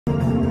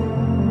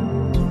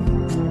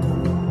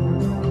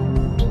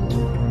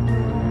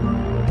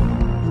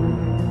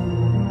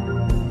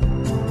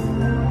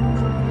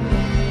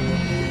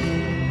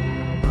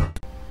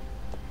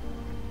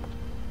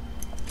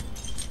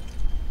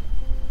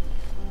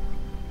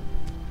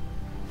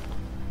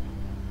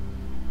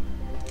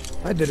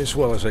I did as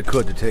well as I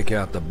could to take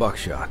out the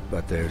buckshot,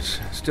 but there's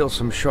still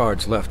some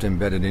shards left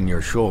embedded in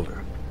your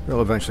shoulder.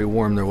 They'll eventually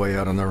worm their way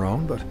out on their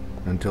own, but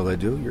until they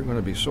do, you're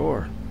gonna be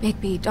sore.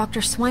 Bigby, Dr.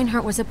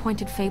 Swinehart was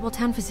appointed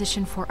Fabletown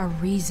physician for a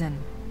reason.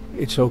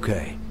 It's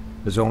okay.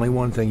 There's only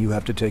one thing you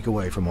have to take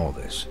away from all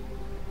this.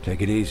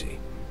 Take it easy.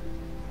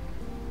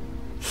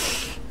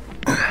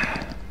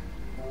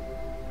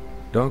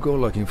 Don't go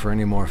looking for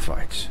any more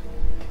fights.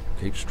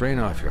 Keep strain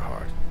off your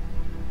heart.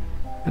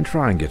 And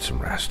try and get some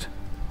rest.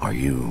 Are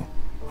you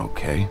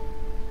okay?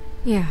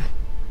 Yeah,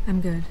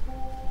 I'm good.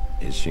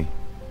 Is she?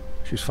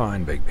 She's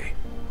fine, Bigby.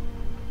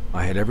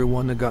 I had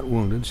everyone that got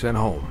wounded sent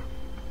home.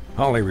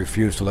 Holly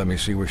refused to let me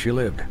see where she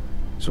lived,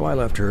 so I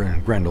left her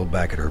and Grendel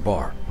back at her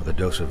bar with a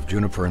dose of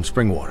juniper and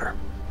spring water.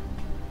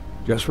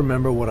 Just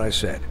remember what I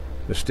said.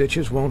 The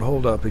stitches won't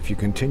hold up if you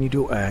continue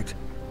to act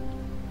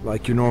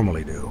like you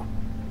normally do.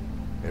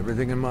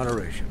 Everything in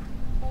moderation.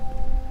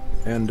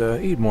 And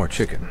eat more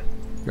chicken.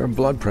 Your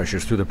blood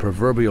pressure's through the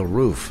proverbial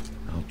roof.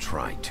 I'll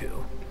try to.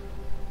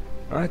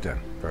 All right then.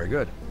 Very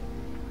good.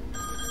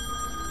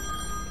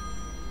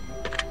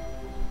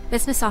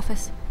 Business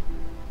office.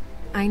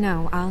 I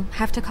know, I'll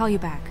have to call you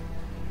back.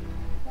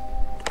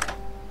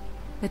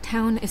 The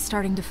town is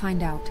starting to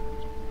find out.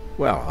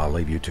 Well, I'll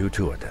leave you two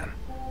to it then.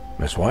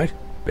 Miss White?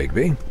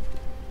 Bigby?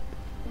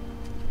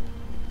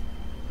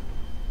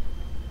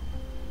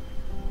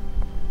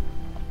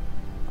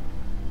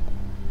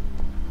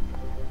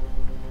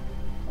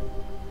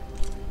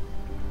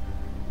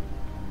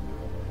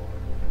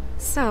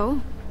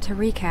 So, to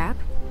recap...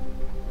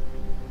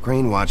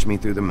 Crane watched me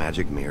through the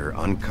magic mirror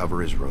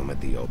uncover his room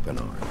at the Open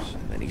Arms,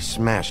 and then he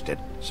smashed it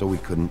so we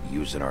couldn't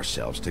use it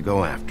ourselves to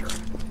go after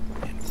him.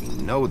 And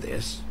we know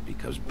this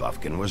because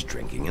Bufkin was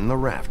drinking in the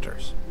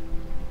rafters.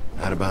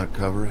 That about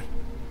cover it?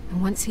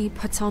 And once he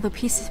puts all the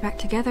pieces back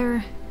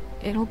together,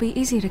 it'll be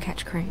easy to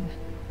catch Crane.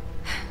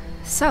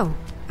 So,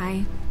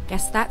 I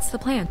guess that's the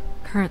plan,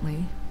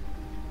 currently.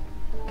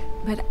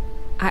 But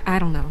I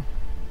don't know.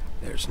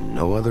 There's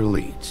no other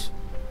leads.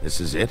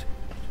 This is it.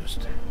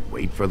 Just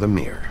wait for the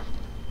mirror.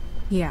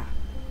 Yeah.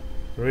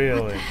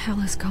 Really? What the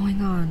hell is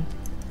going on?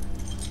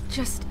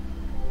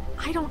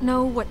 I don't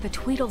know what the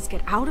Tweedles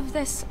get out of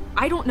this.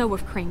 I don't know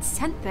if Crane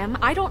sent them.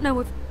 I don't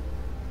know if...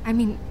 I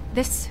mean,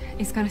 this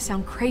is gonna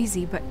sound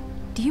crazy, but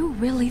do you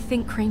really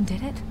think Crane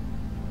did it?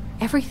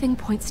 Everything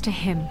points to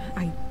him.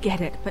 I get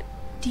it, but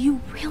do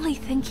you really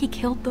think he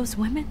killed those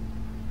women?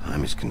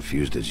 I'm as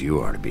confused as you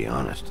are, to be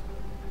honest.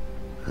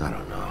 I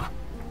don't know.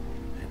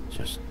 It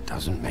just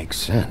doesn't make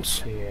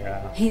sense.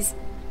 Yeah.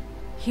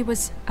 He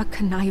was a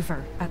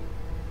conniver,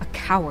 a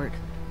coward,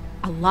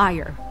 a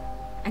liar.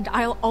 And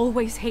I'll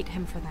always hate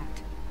him for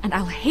that. And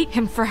I'll hate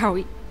him for how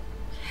he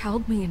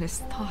held me in his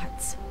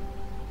thoughts.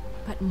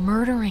 But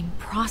murdering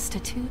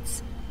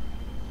prostitutes?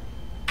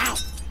 Ow!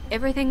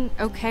 Everything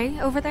okay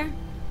over there?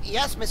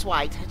 Yes, Miss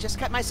White. Just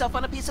cut myself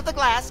on a piece of the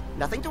glass.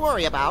 Nothing to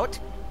worry about.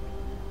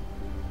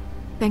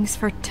 Thanks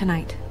for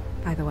tonight,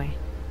 by the way.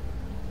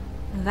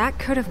 That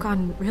could have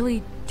gone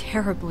really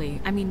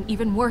terribly. I mean,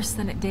 even worse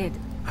than it did.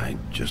 I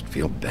just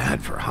feel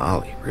bad for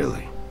Holly,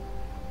 really.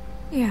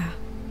 Yeah.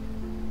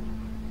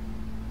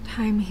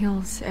 Time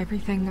heals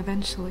everything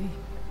eventually.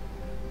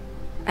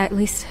 At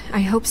least,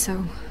 I hope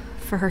so,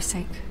 for her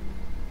sake.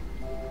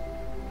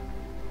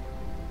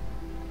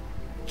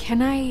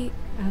 Can I,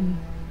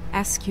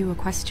 ask you a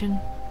question?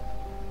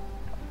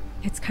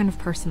 It's kind of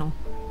personal.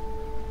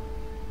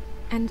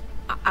 And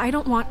I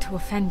don't want to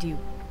offend you,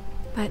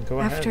 but Go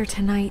after ahead.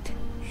 tonight...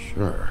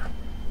 Sure.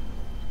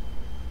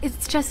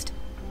 It's just...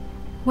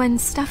 when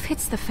stuff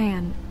hits the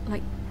fan,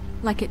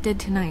 like it did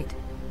tonight,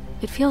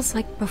 it feels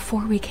like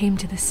before we came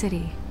to the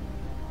city.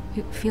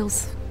 It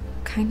feels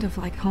kind of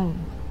like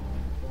home.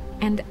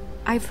 And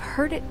I've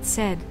heard it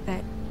said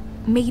that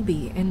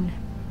maybe in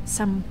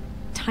some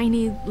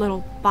tiny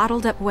little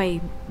bottled up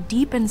way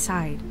deep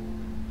inside,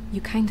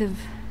 you kind of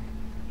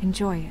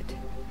enjoy it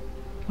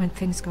when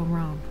things go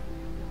wrong.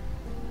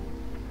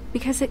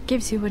 Because it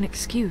gives you an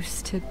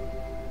excuse to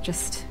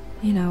just,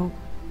 you know...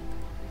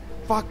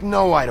 Fuck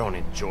no, I don't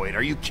enjoy it.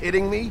 Are you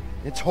kidding me?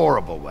 It's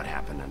horrible what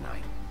happened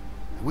tonight.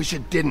 I wish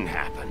it didn't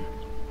happen.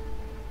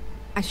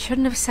 I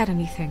shouldn't have said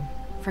anything.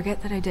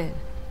 Forget that I did.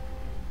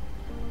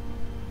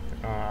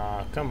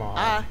 Come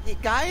on.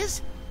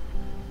 Guys?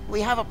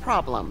 We have a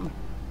problem.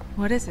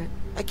 What is it?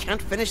 I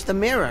can't finish the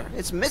mirror.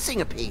 It's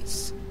missing a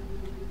piece.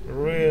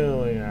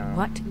 Really now?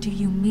 What do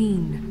you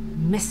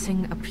mean,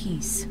 missing a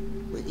piece?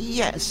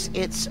 Yes,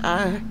 it's,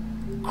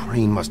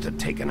 Crane must have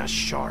taken a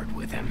shard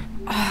with him.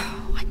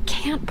 Oh, I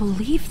can't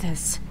believe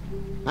this.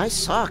 I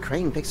saw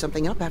Crane pick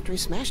something up after he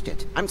smashed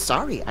it. I'm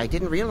sorry, I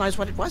didn't realize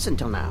what it was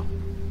until now.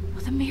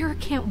 Well, the mirror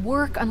can't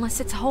work unless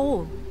it's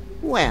whole.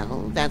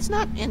 Well, that's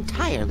not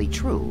entirely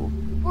true.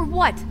 Or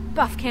what,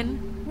 Buffkin?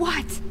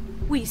 What?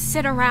 We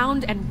sit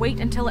around and wait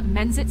until it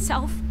mends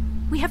itself?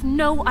 We have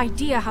no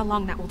idea how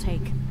long that will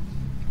take.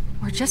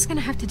 We're just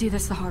gonna have to do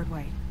this the hard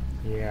way.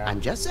 Yeah.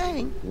 I'm just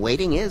saying,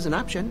 waiting is an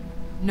option.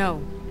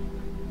 No.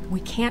 We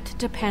can't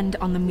depend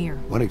on the mirror.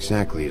 What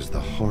exactly is the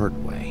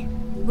hard way?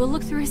 We'll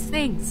look through his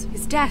things,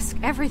 his desk,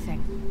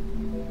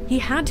 everything. He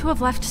had to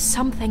have left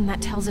something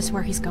that tells us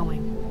where he's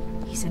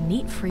going. He's a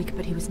neat freak,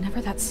 but he was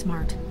never that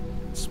smart.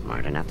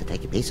 Smart enough to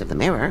take a piece of the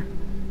mirror.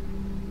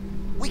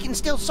 We can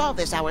still solve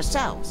this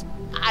ourselves.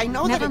 I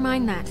know Never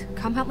mind that.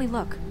 Come help me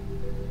look.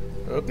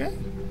 Okay.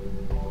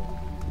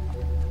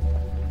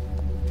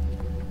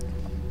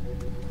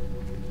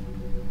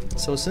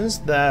 So since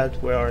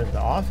that we are in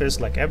the office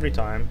like every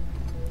time,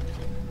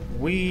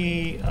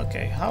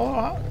 okay,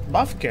 how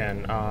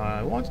Buffkin,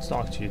 I want to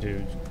talk to you,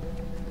 dude.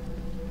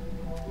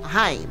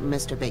 Hi,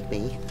 Mr.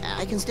 Bigby.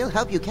 I can still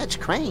help you catch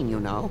Crane, you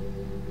know.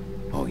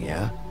 Oh,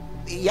 yeah?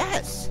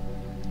 Yes.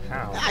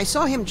 How? I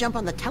saw him jump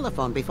on the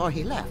telephone before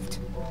he left.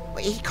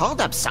 He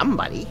called up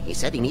somebody. He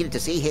said he needed to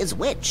see his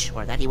witch,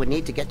 or that he would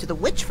need to get to the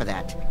witch for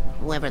that.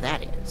 Whoever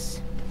that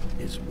is.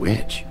 His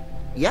witch?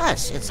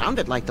 Yes, it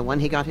sounded like the one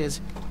he got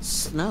his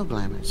snow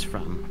glamours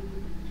from.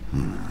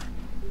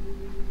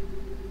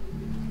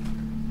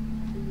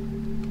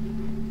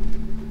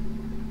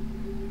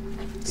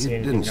 You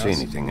didn't see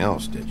anything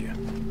else, did you?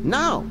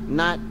 No,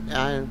 not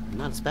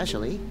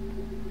especially.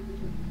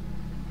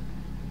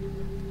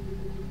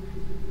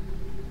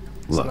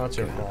 It's Look, not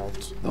your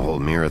fault. the whole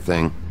mirror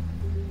thing,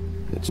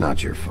 it's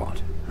not your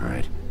fault, all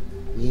right?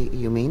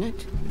 You mean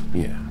it?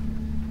 Yeah.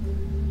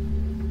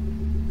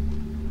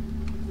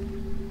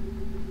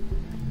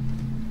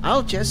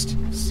 I'll just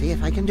see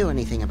if I can do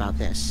anything about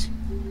this.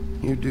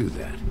 You do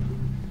that.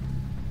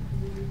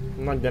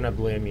 I'm not gonna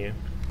blame you.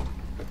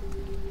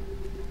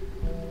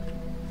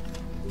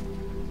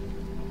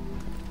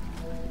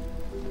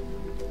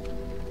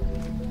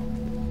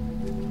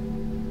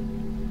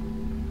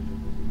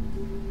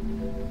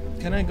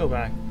 Can I go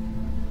back?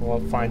 Or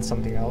find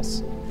something else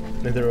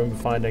in the room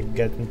before I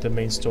get into the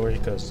main story,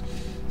 because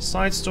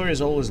side story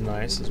is always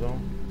nice as well.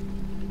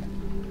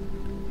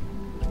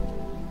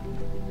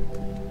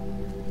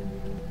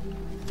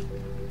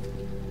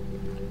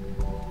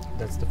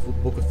 That's the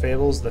Book of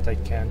Fables that I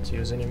can't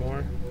use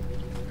anymore.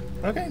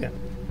 Okay then.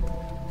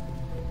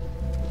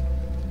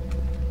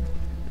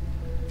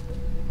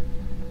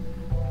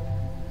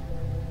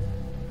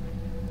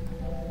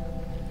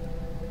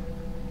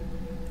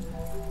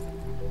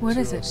 What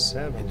is it?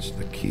 07. It's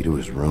the key to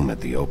his room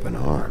at the Open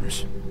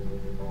Arms.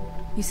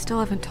 You still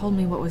haven't told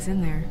me what was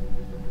in there.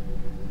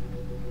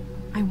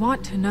 I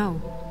want to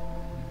know.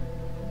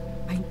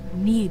 I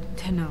need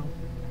to know.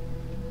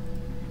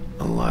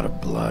 A lot of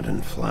blood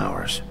and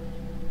flowers.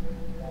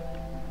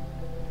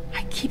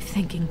 I keep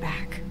thinking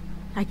back.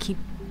 I keep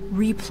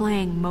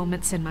replaying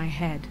moments in my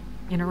head.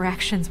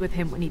 Interactions with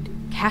him when he'd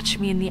catch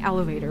me in the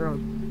elevator or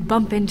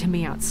bump into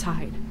me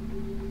outside.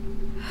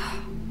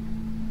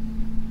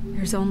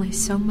 There's only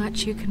so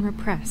much you can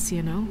repress,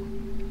 you know?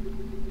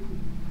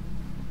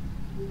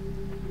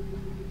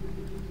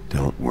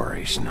 Don't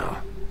worry, Snow.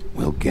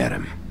 We'll get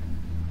him.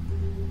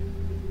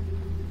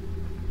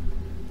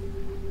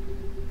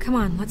 Come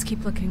on, let's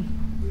keep looking.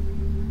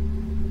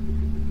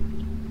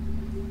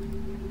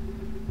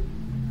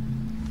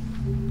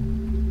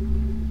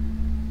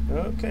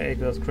 Okay,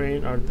 Ghost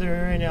Crane, are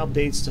there any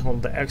updates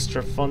on the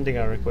extra funding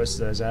I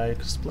requested? As I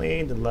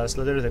explained in the last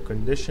letter, the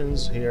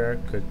conditions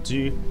here could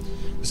do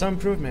some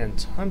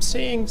improvement. I'm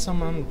seeing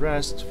some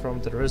unrest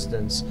from the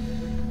residents,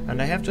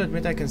 and I have to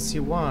admit I can see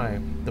why.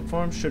 The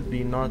form should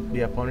not be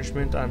a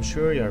punishment. I'm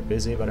sure you're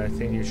busy, but I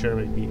think you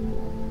should be.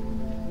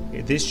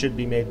 This should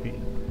be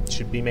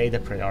made a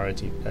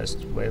priority.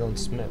 Best Waylon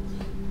Smith.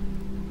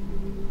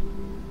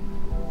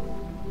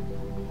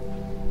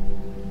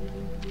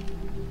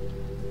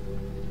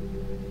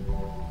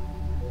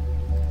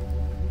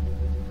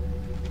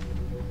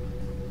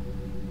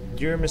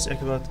 Dear Miss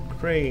Eckhart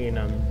Crane,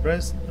 I'm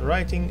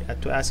writing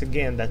to ask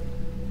again that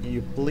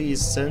you please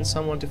send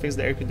someone to fix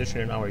the air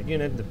conditioner in our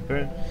unit.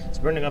 It's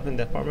burning up in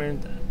the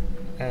apartment,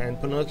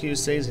 and Pinocchio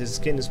says his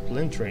skin is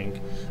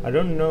splintering. I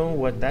don't know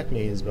what that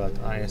means, but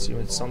I assume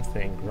it's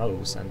something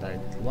gross, and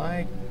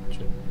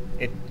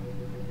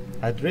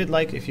I'd really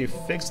like if you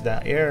fix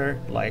the air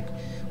like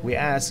we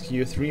asked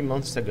you 3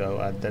 months ago.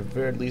 At the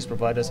very least,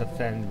 provide us a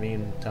fan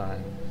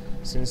meantime.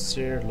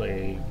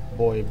 Sincerely,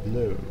 Boy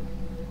Blue.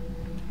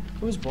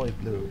 Who's Boy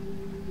Blue?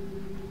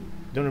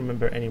 Don't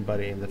remember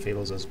anybody in the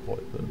Fables as Boy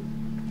Blue.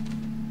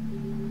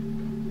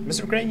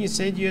 Mr. Crane, you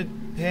said you'd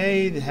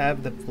pay to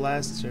have the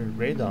plaster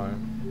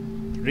redone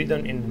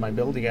in my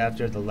building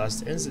after the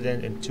last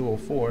incident in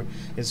 204.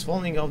 It's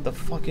falling off the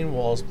fucking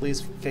walls.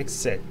 Please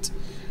fix it.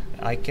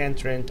 I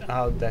can't rent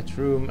out that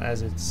room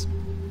as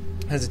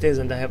it is,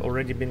 and I have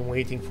already been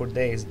waiting for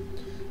days.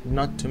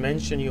 Not to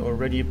mention you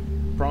already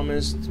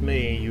promised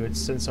me you would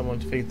send someone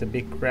to fix the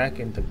big crack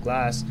in the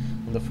glass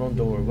on the front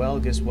door. Well,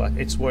 guess what?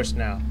 It's worse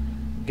now.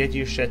 Get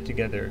your shit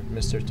together,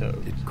 Mr.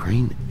 Toad. Did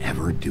Crane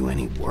ever do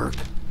any work?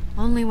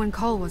 Only when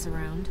Cole was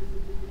around.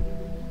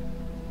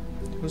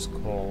 Who's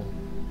Cole?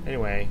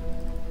 Anyway,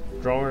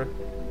 drawer.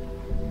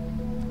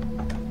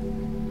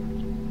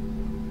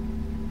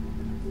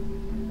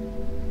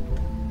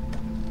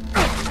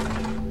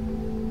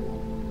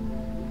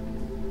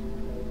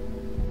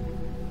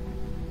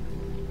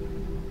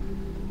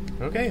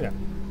 Okay then.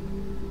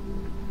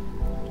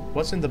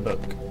 What's in the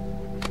book?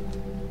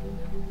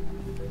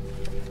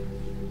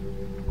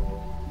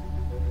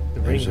 The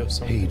There's ring a of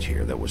some... page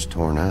here that was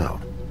torn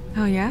out.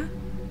 Oh, yeah?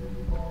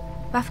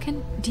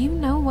 Buffkin, do you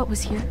know what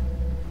was here?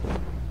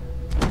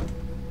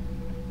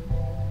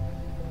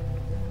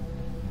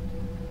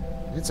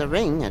 It's a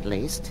ring, at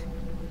least.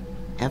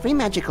 Every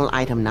magical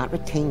item not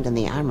retained in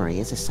the armory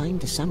is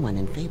assigned to someone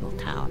in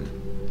Fabletown.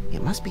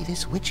 It must be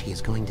this witch he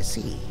is going to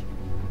see.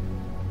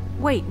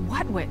 Wait,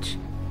 what witch?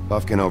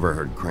 Buffkin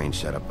overheard Crane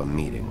set up a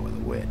meeting with a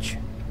witch.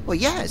 Well,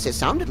 yes, it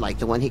sounded like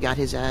the one he got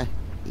his,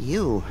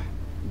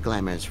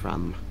 glamours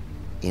from.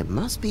 It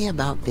must be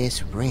about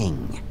this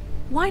ring.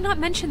 Why not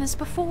mention this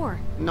before?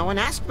 No one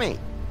asked me.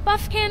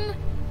 Buffkin!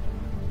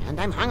 And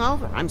I'm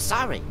hungover. I'm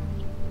sorry.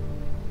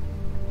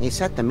 He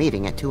set the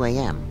meeting at 2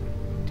 a.m.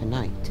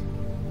 tonight.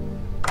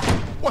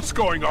 What's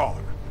going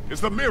on?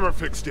 Is the mirror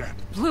fixed yet?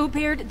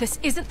 Bluebeard, this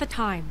isn't the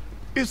time.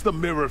 Is the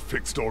mirror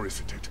fixed or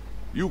isn't it?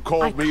 You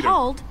called me I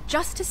called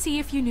just to see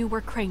if you knew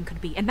where Crane could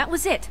be, and that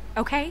was it,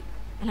 okay?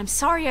 And I'm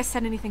sorry I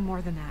said anything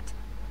more than that.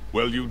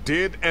 Well, you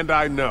did, and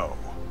I know.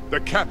 The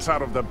cat's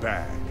out of the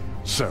bag.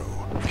 So,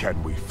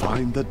 can we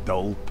find the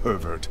dull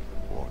pervert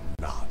or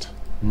not?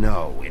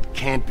 No, it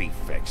can't be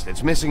fixed.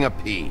 It's missing a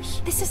piece.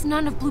 This is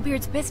none of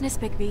Bluebeard's business,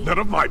 Bigby. None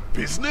of my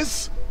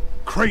business?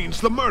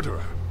 Crane's the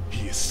murderer.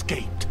 He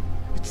escaped.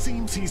 It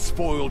seems he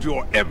spoiled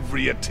your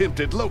every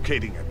attempt at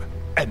locating him.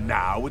 And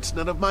now it's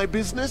none of my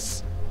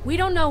business? We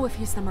don't know if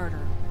he's the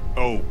murderer.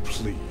 Oh,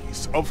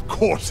 please. Of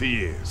course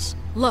he is.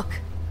 Look,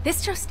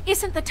 this just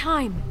isn't the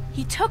time.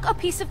 He took a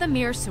piece of the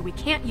mirror, so we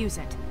can't use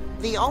it.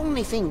 The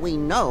only thing we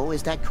know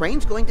is that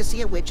Crane's going to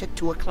see a witch at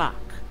 2 o'clock.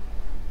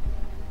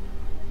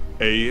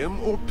 AM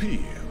or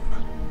PM?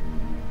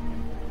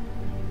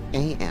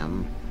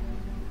 AM.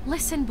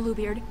 Listen,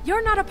 Bluebeard,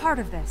 you're not a part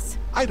of this.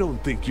 I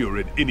don't think you're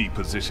in any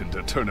position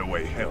to turn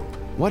away help.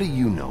 What do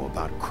you know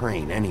about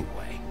Crane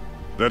anyway?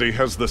 That he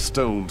has the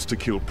stones to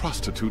kill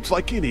prostitutes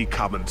like any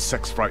common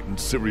sex-frightened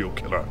serial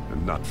killer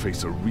and not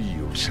face a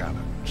real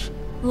challenge.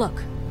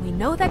 Look, we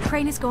know that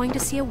Crane is going to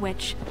see a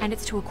witch, and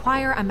it's to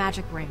acquire a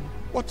magic ring.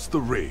 What's the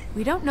ring?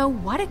 We don't know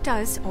what it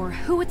does or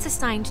who it's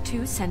assigned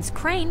to since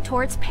Crane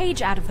tore its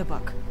page out of the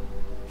book.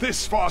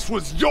 This farce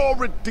was your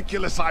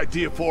ridiculous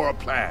idea for a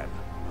plan.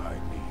 I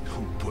mean,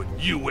 who put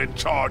you in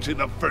charge in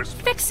the first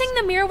place? Fixing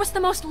the mirror was the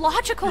most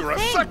logical You're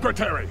thing. a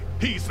secretary!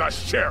 He's the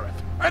sheriff!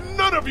 And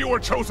none of you were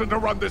chosen to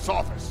run this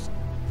office!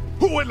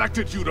 Who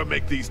elected you to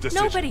make these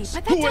decisions? Nobody,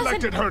 but that Who doesn't...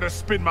 elected her to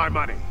spend my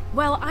money?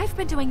 Well, I've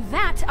been doing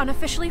that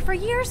unofficially for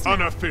years now.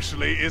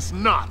 Unofficially is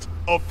not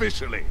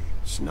officially.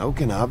 Snow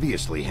can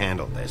obviously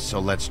handle this, so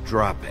let's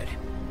drop it.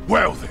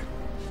 Well then,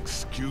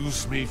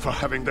 excuse me for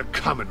having the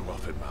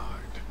Commonwealth in mind.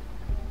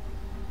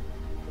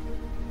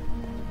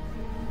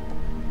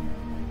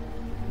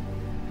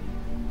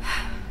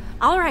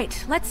 All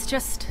right, let's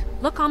just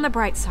look on the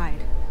bright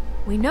side.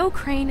 We know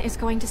Crane is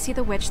going to see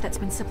the witch that's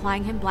been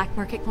supplying him black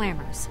market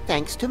glamours.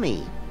 Thanks to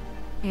me.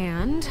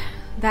 And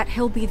that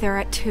he'll be there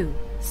at 2.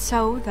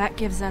 So that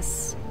gives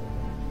us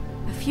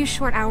a few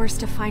short hours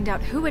to find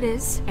out who it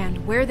is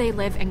and where they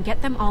live and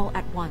get them all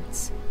at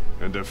once.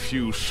 And a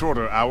few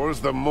shorter hours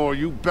the more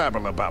you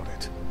babble about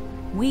it.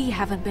 We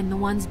haven't been the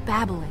ones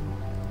babbling.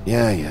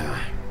 Yeah.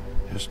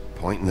 Just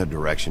point in the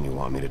direction you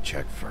want me to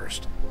check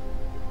first.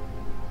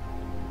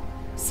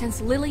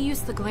 Since Lily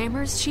used the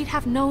glamours, she'd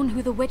have known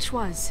who the witch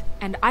was.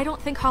 And I don't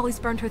think Holly's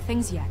burned her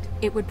things yet.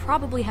 It would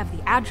probably have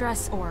the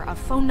address or a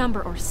phone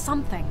number or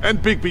something. And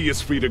Bigby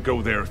is free to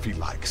go there if he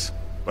likes.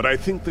 But I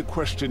think the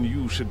question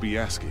you should be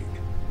asking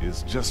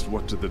is just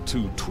what do the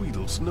two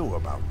Tweedles know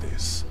about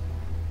this?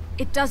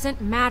 It doesn't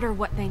matter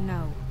what they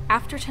know.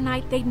 After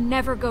tonight, they'd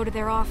never go to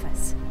their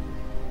office.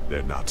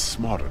 They're not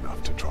smart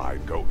enough to try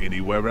and go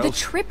anywhere The else.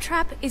 Trip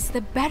Trap is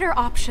the better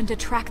option to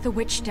track the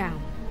witch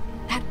down.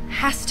 That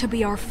has to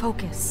be our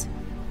focus.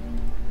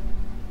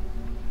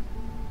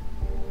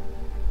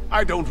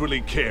 I don't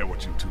really care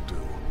what you two do.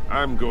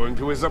 I'm going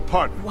to his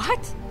apartment.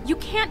 What? You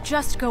can't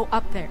just go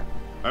up there.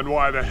 And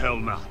why the hell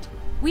not?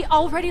 We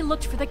already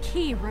looked for the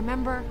key,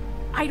 remember?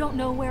 I don't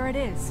know where it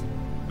is.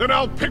 Then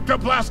I'll pick the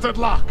blasted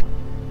lock!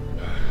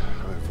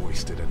 I've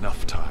wasted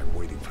enough time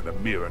waiting for the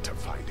mirror to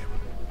find him.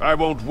 I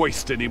won't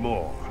waste any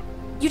more.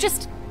 You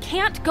just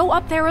can't go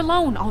up there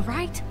alone, all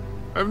right?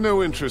 I've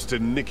no interest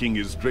in nicking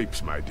his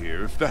drapes, my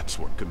dear, if that's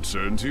what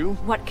concerns you.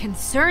 What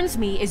concerns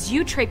me is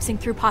you traipsing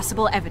through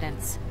possible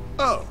evidence.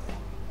 Oh,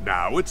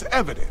 now it's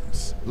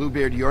evidence.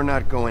 Bluebeard, you're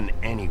not going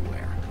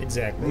anywhere.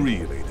 Exactly.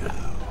 Really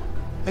now?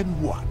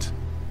 And what?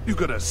 You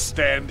gonna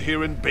stand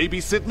here and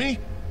babysit me?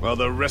 While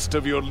the rest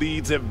of your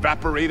leads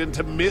evaporate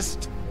into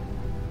mist?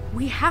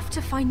 We have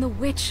to find the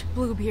witch,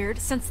 Bluebeard,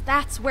 since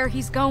that's where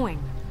he's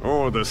going.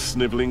 Or the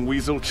sniveling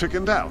weasel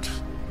chickened out.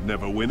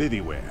 Never went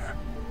anywhere.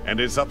 And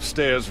is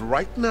upstairs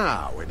right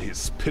now in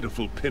his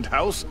pitiful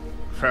penthouse,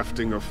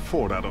 crafting a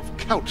fort out of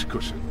couch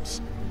cushions.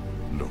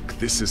 Look,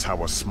 this is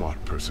how a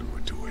smart person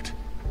would do it.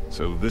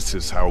 So this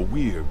is how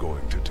we're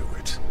going to do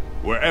it.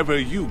 Wherever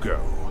you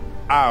go,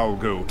 I'll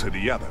go to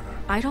the other.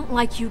 I don't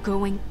like you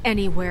going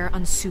anywhere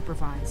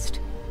unsupervised.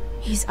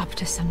 He's up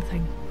to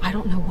something. I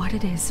don't know what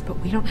it is, but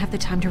we don't have the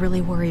time to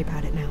really worry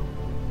about it now.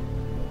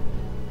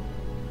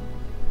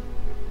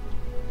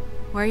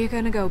 Where are you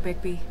gonna go,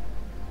 Bigby?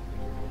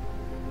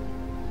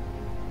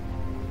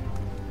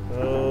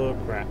 Oh,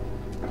 crap.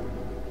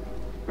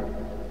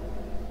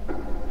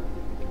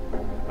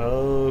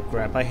 Oh,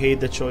 crap. I hate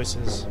the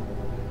choices.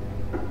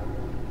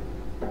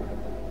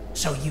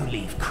 So you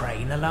leave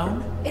Crane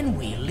alone, and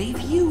we'll leave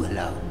you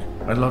alone.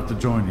 I'd love to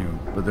join you,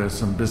 but there's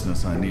some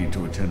business I need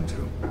to attend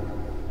to.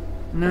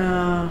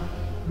 No,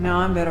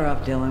 I'm better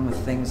off dealing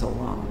with things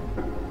alone.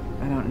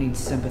 I don't need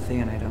sympathy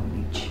and I don't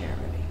need charity.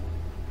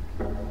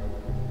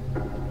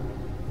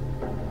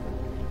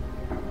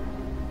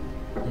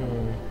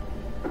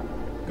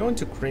 Going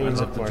to I'd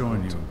Crane's love to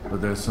join apartment. you,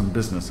 but there's some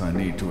business I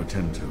need to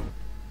attend to.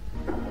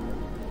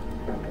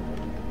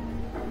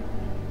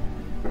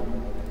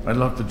 I'd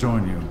love to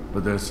join you,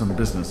 but there's some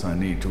business I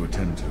need to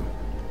attend to.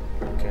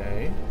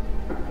 Okay.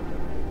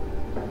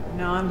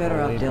 No, I'm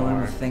better Holy off dealing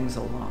bar. with things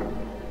alone.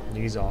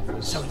 Lee's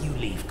office. So you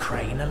leave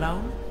Crane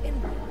alone, and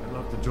I'd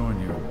love to join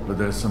you, but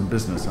there's some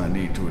business I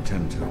need to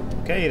attend to.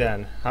 Okay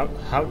then. How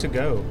to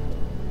go?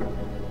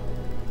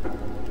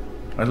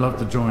 I'd love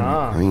to join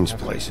you. Crane's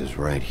place is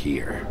right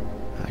here.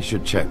 I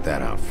should check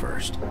that out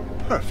first.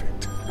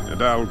 Perfect.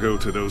 And I'll go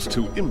to those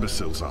two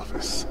imbeciles'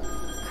 office.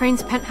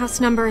 Crane's penthouse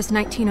number is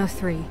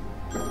 1903.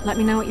 Let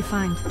me know what you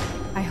find.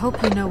 I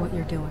hope you know what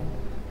you're doing.